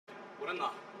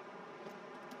했나?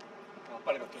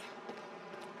 빨리 갈게.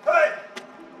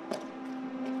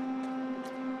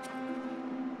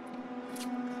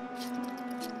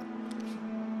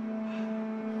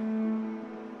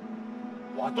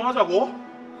 와, 또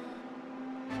하자고?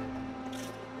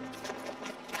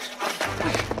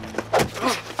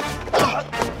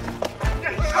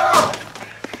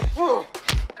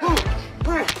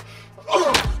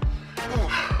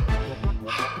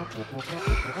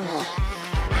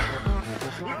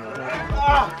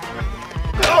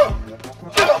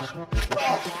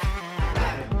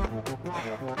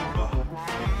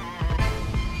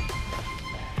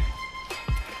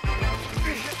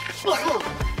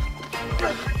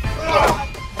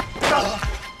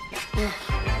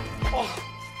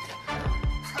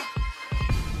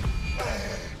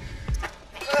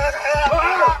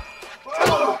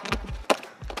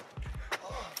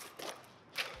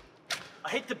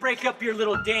 I hate to break up your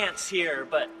little dance here,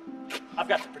 but I've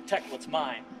got to protect what's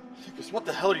mine. Lucas, what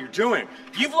the hell are you doing?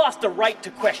 You've lost the right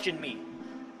to question me.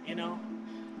 You know,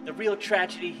 the real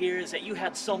tragedy here is that you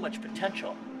had so much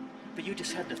potential, but you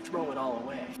just had to throw it all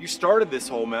away. You started this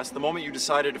whole mess the moment you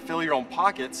decided to fill your own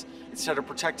pockets instead of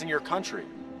protecting your country.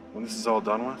 When this is all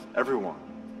done with, everyone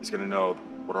is going to know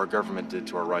what our government did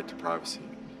to our right to privacy.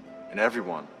 And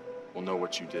everyone will know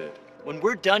what you did. When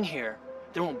we're done here,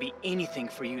 there won't be anything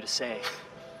for you to say.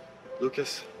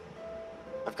 Lucas,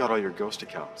 I've got all your Ghost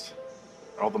accounts.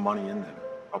 All the money in them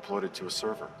uploaded to a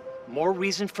server. More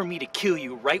reason for me to kill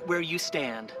you right where you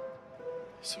stand.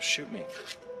 So shoot me.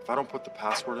 If I don't put the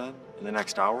password in the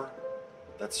next hour,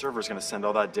 that server's gonna send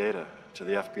all that data to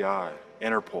the FBI,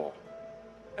 Interpol,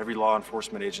 every law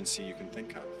enforcement agency you can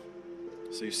think of.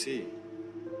 So you see,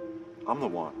 I'm the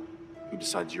one who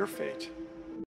decides your fate.